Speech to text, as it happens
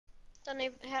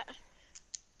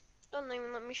Don't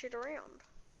even let me shoot around.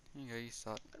 Here you go, you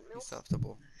start. You Milf. start the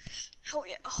ball. Hell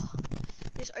yeah. Oh,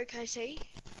 this OKC.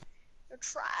 You're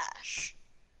trash.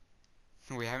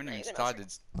 We haven't No, even you're gonna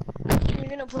started. you're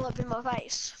gonna pull up in my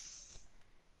face.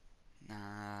 Nah,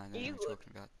 I don't know You what you're would.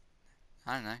 talking about.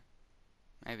 I don't know.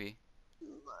 Maybe. No,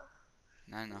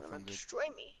 No, you're no, gonna I'm good. destroy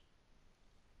me.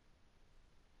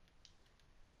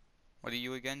 What are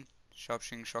you again?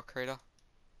 Sharpshooting shot creator?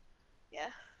 Yeah.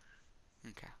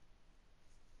 Okay.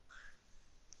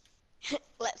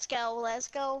 Let's go, let's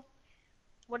go.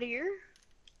 What are you?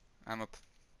 I'm a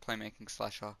playmaking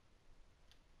slasher.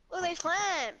 Look at these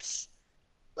clamps.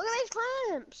 Look at these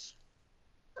clamps.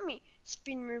 Let me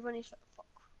spin move on his fuck.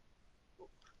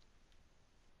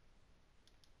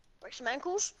 Break some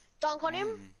ankles. Dunk on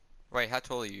him. Wait, how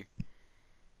tall are you?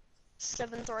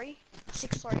 7'3",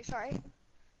 6'3", sorry.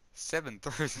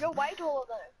 7'3". You're way taller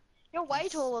though. You're way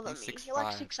taller I'm than me. You're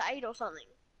like 6'5". 6'8" or something.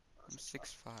 Oh, I'm 6'5".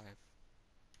 6'5".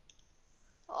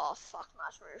 Oh fuck,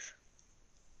 nice move.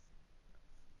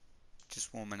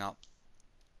 Just warming up.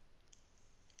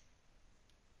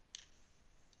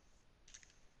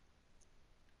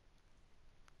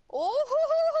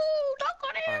 Oh, dunk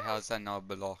on Oh, him. how's that not a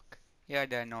block? Yeah,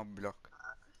 that not a block.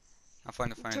 I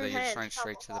find it funny Two that you're just hands. running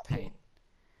straight to the paint.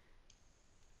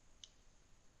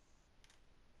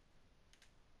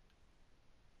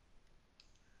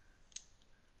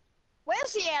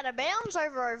 Where's the out of bounds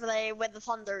over there where the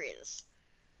thunder is?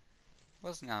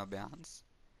 Wasn't out of bounds.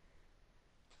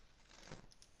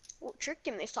 Oh, tricked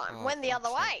him this time. Oh, Went the other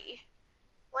fuck's sake. way.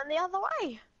 Went the other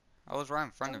way. I was right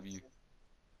in front of you.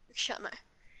 Shut no.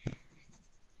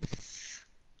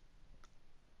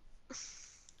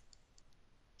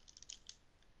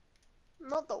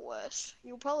 Not the worst.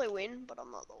 You'll probably win, but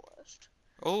I'm not the worst.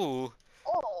 Oh,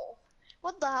 Oh,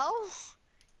 what the hell?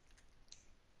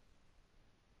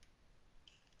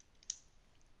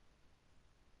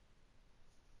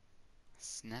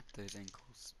 snap those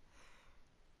ankles.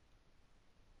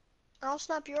 I'll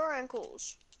snap your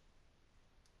ankles.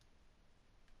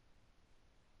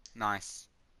 Nice.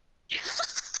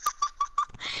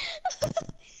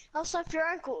 I'll snap your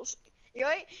ankles. You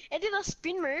know, it did a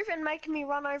spin move and making me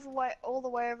run all the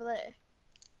way over there.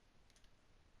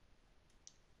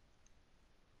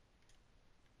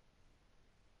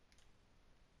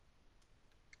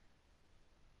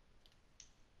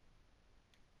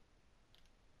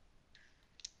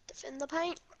 Defend the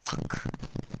paint. Fuck.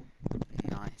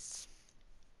 Nice.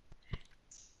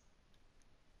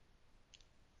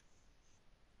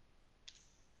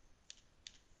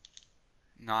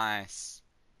 Nice.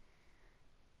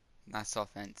 Nice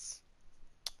offense.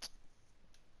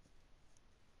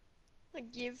 I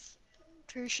give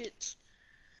two shits.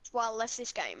 That's why I left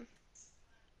this game.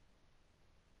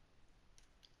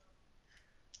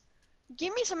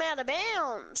 Give me some out of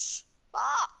bounds.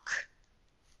 Fuck.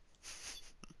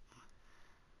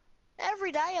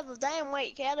 Every day of the damn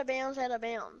week, out of bounds, out of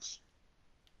bounds.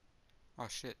 Oh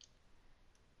shit.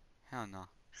 Hell no.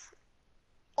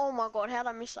 Oh my god, how'd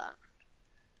I miss that?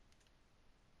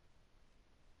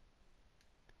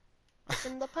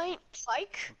 In the paint,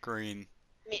 fake. Green.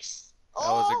 Miss. That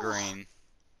was a Oh, green.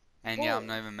 And yeah, I'm boom.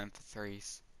 not even meant for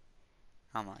threes.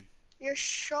 Come on. You're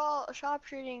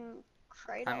sharpshooting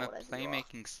creator, I'm a whatever you are.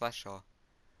 playmaking slasher.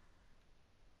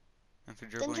 And for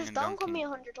Then dribbling just and dunk on dunking. me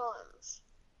 100 times.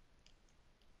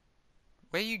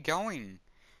 Where are you going?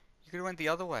 You could have went the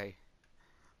other way.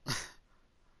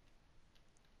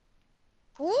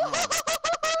 Oh,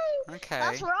 That's okay.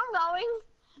 where I'm going.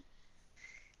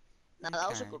 No, that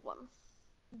was a Okay. good one.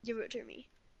 Give it to me.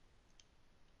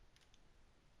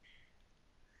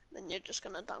 Then you're just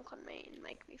gonna dunk on me and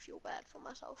make me feel bad for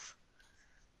myself.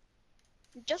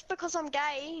 Just because I'm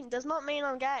gay does not mean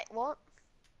I'm gay. What?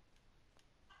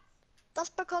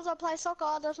 Just because I play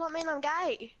soccer does not mean I'm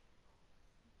gay.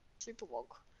 Super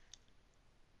wog.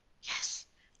 Yes.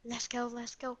 Let's go,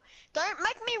 let's go. Don't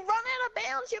make me run out of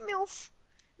bounds, you MILF.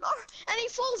 No. And he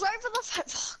falls over the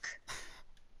fuck.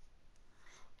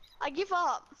 I give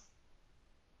up.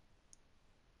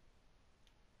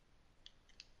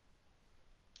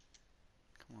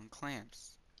 Come on,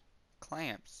 clamps.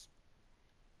 Clamps.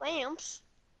 Lamps.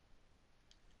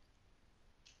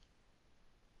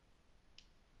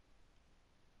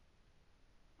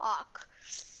 Fuck.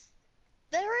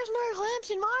 There is no clamps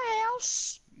in my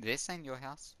house. This ain't your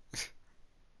house.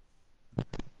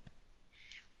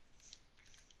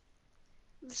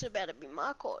 This better be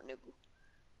my court, nigga.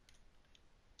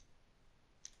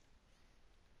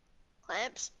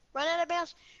 Clamps. Run out of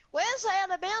bounds. Where's the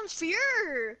out of bounds for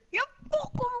you? You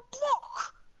fucking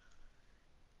block.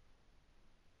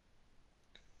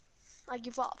 I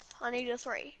give up. I need a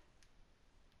 3.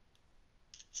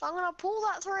 So I'm gonna pull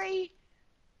that 3.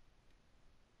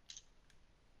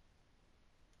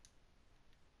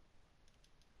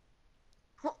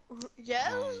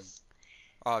 Yes?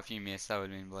 Oh, if you missed, that would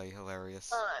have been bloody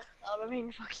hilarious. Oh no, that would have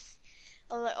been fucking...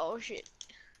 I was like, oh shit.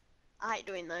 I hate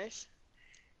doing those.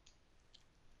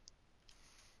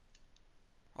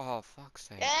 Oh, fuck's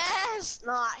sake. Yes!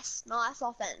 Nice. Nice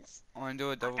offense. I want to do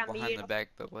a That double can be behind the beautiful. back,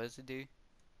 but what does it do?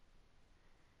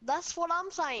 That's what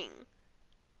I'm saying.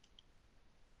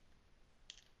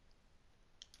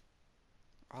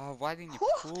 Oh, why didn't you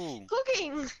Whew, pull?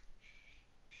 cooking!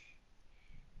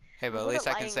 Hey, but I'm at good least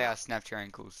at I can laying say I up. snapped your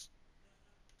ankles.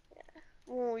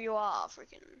 Oh, you are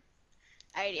freaking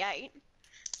 88.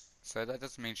 So that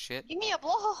doesn't mean shit. Give me a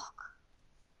block!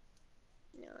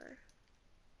 No.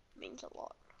 Means a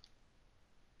lot.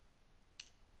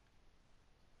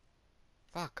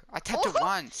 Fuck, I tapped it Oh!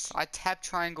 once. I tapped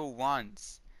triangle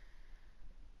once.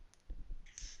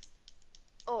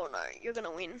 Oh no, you're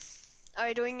gonna win. Are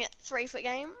we doing it 3-foot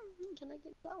game? Can I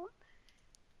get that one?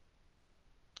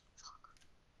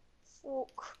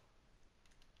 Fork.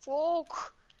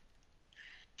 Fork!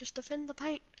 Just defend the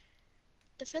paint.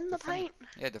 Defend the Defend. paint.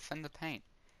 Yeah, defend the paint.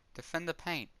 Defend the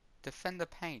paint. Defend the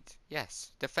paint.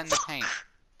 Yes, defend the paint. Fuck!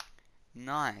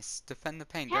 Nice. Defend the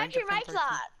paint. How'd Don't you defend make 3 points.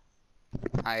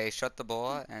 that? I shot the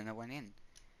ball and it went in.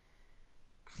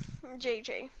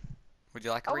 GG. Would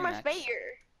you like a Almost beat rematch?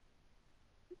 you.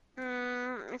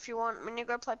 If you want, when you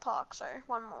go play park, so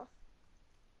one more.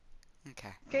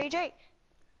 Okay. GG.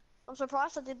 I'm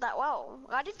surprised I did that well.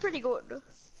 I did pretty good.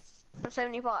 For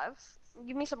 75.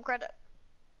 Give me some credit.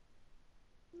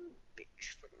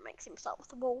 Bitch makes him start with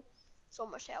the ball. It's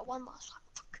almost how I won last time.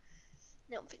 Fuck.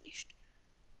 Now I'm finished.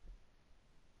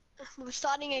 We're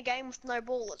starting a game with no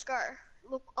ball. Let's go.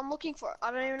 Look, I'm looking for it.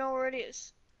 I don't even know where it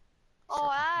is.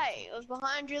 Oh, hey, it was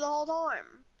behind you the whole time.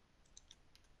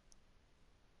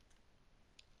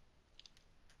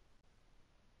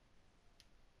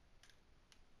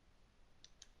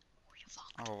 Oh, you're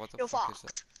fucked. Oh, what the You're fuck is it?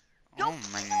 fucked. Oh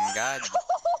my god.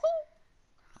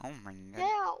 Oh my god.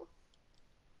 How?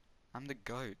 I'm the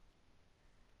goat.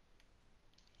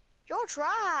 You're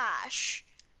trash.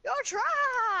 You're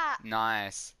trash.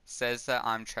 Nice. Says that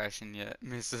I'm trash and yet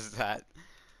misses that.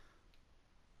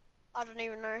 I don't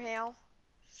even know how.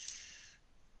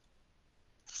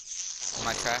 Am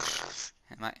I trash?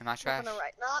 Am I Not gonna trash?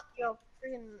 rate. Nah, you're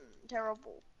freaking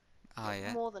terrible. Oh You're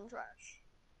yeah. more than trash.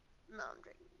 No, I'm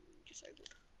joking. You're so good.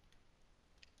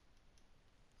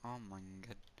 Oh my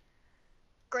god.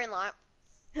 Green light.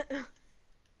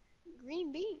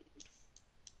 Green bean.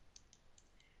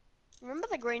 Remember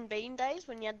the green bean days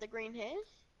when you had the green hair?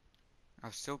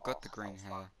 I've still Oh, got the that green was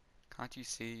fun. hair. Can't you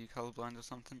see you colorblind or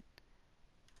something?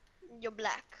 You're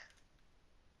black.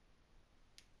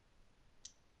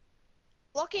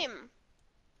 Block him.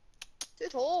 Too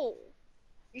tall.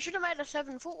 You should have made a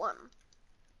 7-foot one.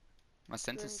 My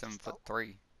center's Then just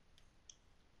 7'3".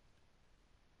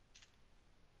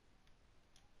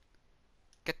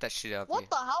 Get that shit out of here. What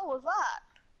the hell was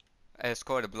that? I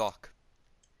scored a block.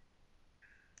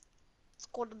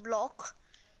 Scored a block.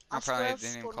 I Apparently swear I it didn't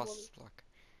even scored cost one. us a block.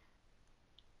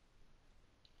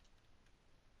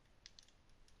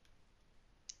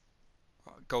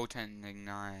 Oh, goaltending,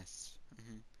 nice.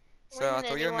 So I Win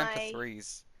thought you were meant for anyway.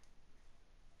 3s.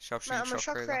 No, Sharpshooting, I'm a shot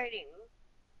shot creator. creating.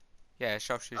 Yeah,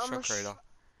 sharpshooting, I'm a shot creator.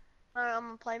 no,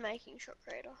 I'm a playmaking shot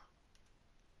creator.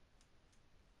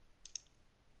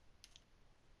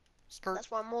 Skirt.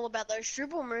 That's why I'm all about those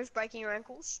dribble moves, breaking your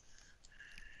ankles.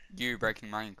 You breaking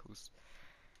my ankles.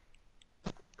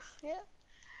 Yeah.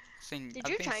 Did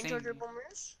I've you been change your seeing you. dribble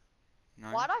moves? No.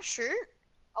 Why'd I shoot?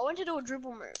 I went to do a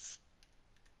dribble move.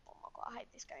 Oh my god, I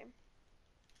hate this game.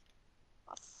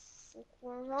 I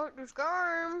fucking hate this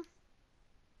game.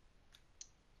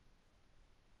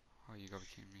 Oh, you gotta be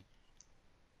kidding me.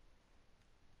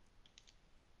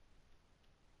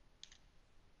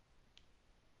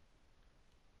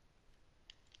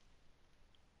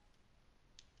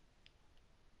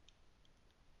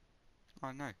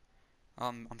 Oh no.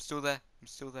 I'm still there. I'm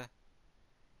still there.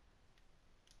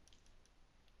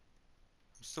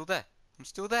 I'm still there. I'm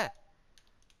still there.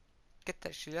 Get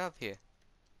that shit out of here.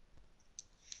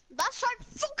 That's so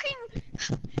fucking.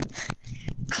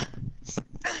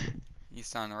 You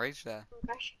starting to rage there.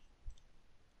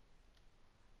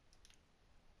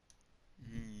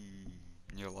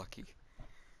 You're lucky.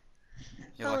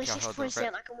 You're Only lucky I 6 held the points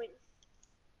down, I can win.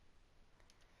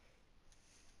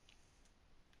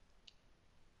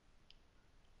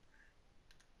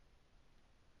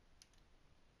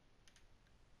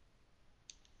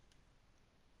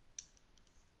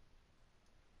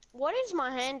 What is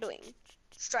my hand doing?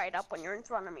 Straight up when you're in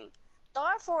front of me.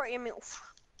 Die for it, you MILF.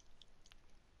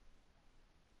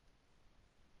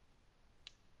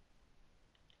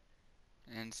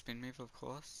 And spin move, of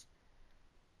course.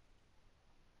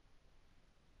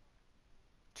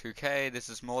 2K, this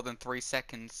is more than 3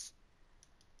 seconds.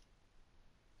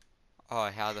 Oh,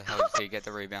 how the hell did he get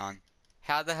the rebound?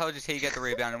 How the hell did he get the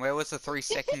rebound? And where was the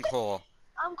 3-second call?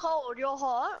 I'm cold, you're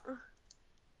hot.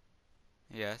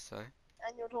 Yeah, so.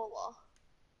 And you're taller.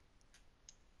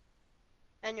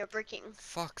 And you're bricking.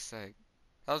 Fuck's sake.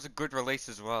 That was a good release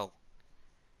as well.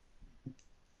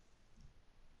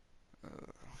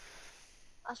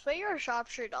 I swear you're a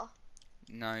sharpshooter.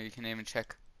 No, you can even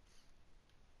check.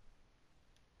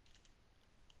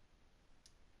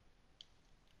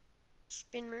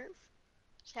 Spin move.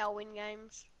 It's how I win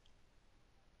games.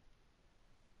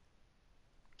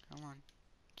 Come on.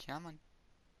 Come on.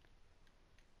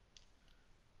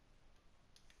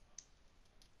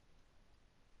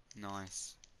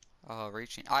 Nice. Oh,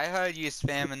 reaching. I heard you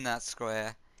spamming that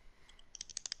square.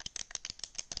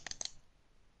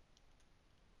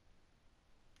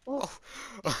 Oh,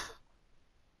 Oh.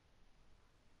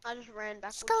 I just ran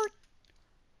backwards. Skirt.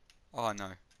 Oh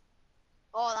no.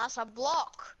 Oh, that's a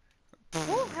block.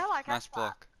 Ooh, how I catch Nice that?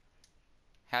 block.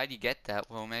 How'd you get that?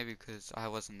 Well, maybe because I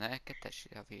wasn't there. Get that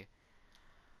shit out of here.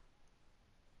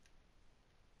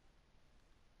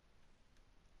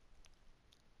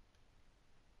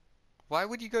 Why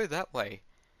would you go that way?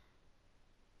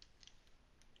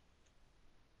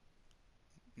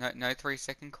 No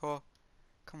 3-second core?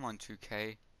 Come on,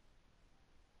 2K.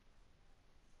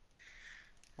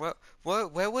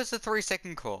 Where was the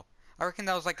 3-second core? I reckon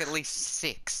that was like at least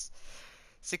 6.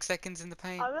 6 seconds in the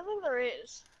paint. I don't think there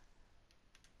is.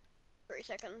 3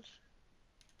 seconds.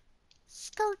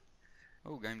 Skirt.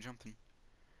 Oh, game jumping.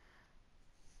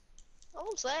 I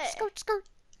was there. Skirt, skirt.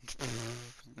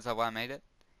 Is that why I made it?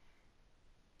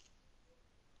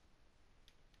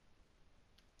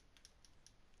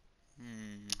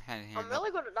 Hand I'm up.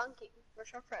 really good at dunking for a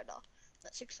shot creator.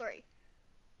 That's 6-3.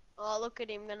 Oh, look at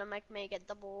him gonna make me get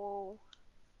the ball.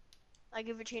 I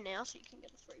give it to you now so you can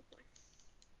get a 3-point.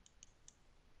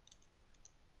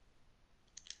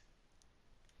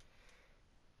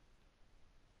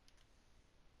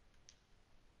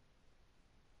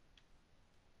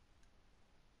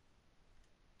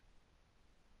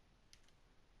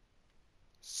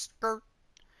 Skirt.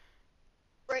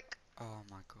 Brick. Oh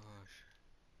my gosh.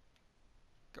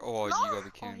 Oh, No! you gotta be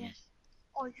Oh, kidding me. yes.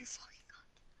 Oh, you fucking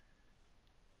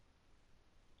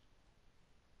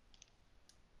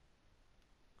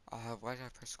Why did I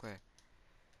press square?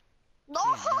 No!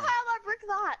 Gee, How no. did I brick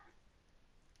that?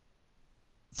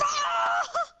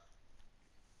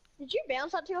 Did you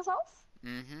bounce that to yourself?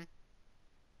 Mm-hmm.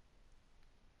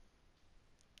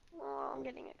 Oh, I'm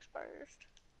getting exposed.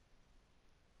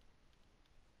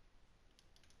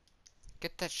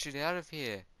 Get that shit out of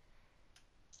here.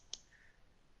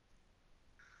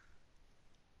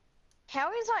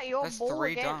 How is that your That's ball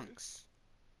 3 again? dunks.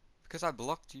 Because I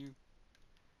blocked you.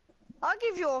 I'll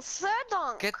give you a third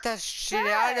dunk. Get that shit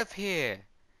out of here.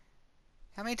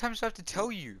 How many times do I have to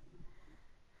tell you?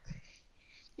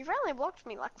 You've only blocked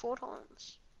me like 4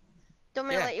 times. Do you want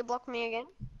me to Yeah. let you block me again?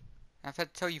 I've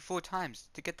had to tell you 4 times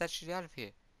to get that shit out of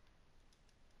here.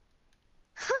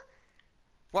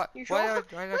 What? You sure? Why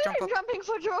did I Look jump at him up? jumping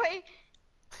for joy.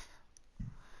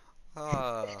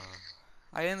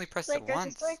 I only pressed it Like, go to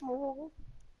once. strike more.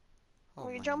 Oh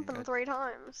Well, you're my jumping god. 3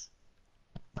 times.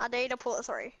 I dare you to pull a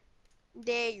 3.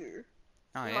 Dare you.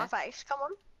 Oh In yeah? my face. Come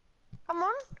on. Come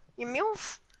on. You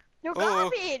MILF. You're Oh,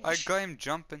 garbage. I got him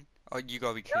jumping. Oh, you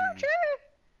gotta be You're kidding me. true.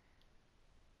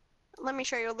 Let me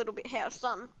show you a little bit how it's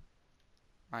done.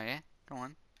 Oh yeah? Go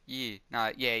on. Yeah.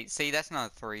 No, yeah, see, that's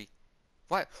not a 3.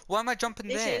 Why am I jumping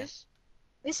This there? is.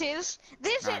 This is.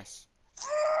 This is. Nice.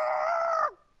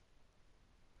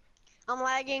 I'm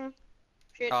lagging.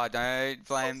 Shit. Oh, don't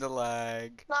blame the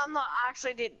lag. No, I'm not. I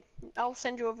actually did. I'll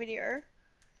send you a video.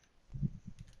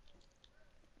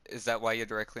 Is that why you're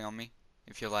directly on me?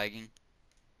 If you're lagging?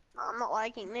 No, I'm not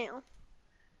lagging now.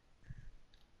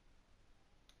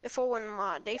 Before when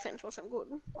my defense wasn't good,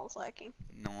 I was lagging.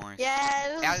 Nice.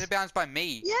 Yes. Out of bounds by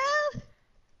me. Yeah.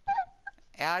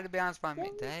 Out of bounds by me.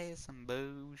 Yes. That is some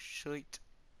bullshit.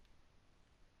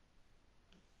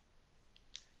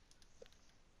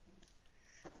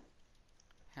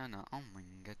 How not? Oh my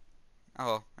god.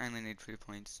 Oh, I only need 2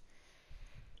 points.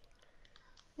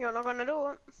 You're not gonna do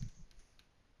it.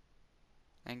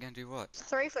 Ain't gonna do what?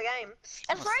 3 for game. It's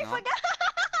No, it's 3 for not.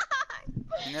 game.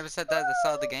 You never said that at the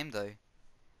start of the game though.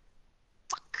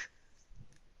 Fuck.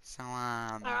 So,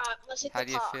 Alright, let's hit how the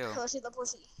do you park. feel? Let's hit the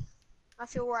pussy. I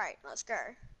feel right. Let's go.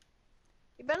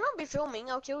 You better not be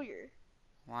filming. I'll kill you.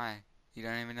 Why? You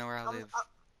don't even know where I live.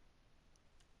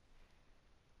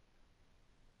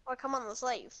 Oh, come on, let's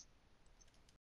leave.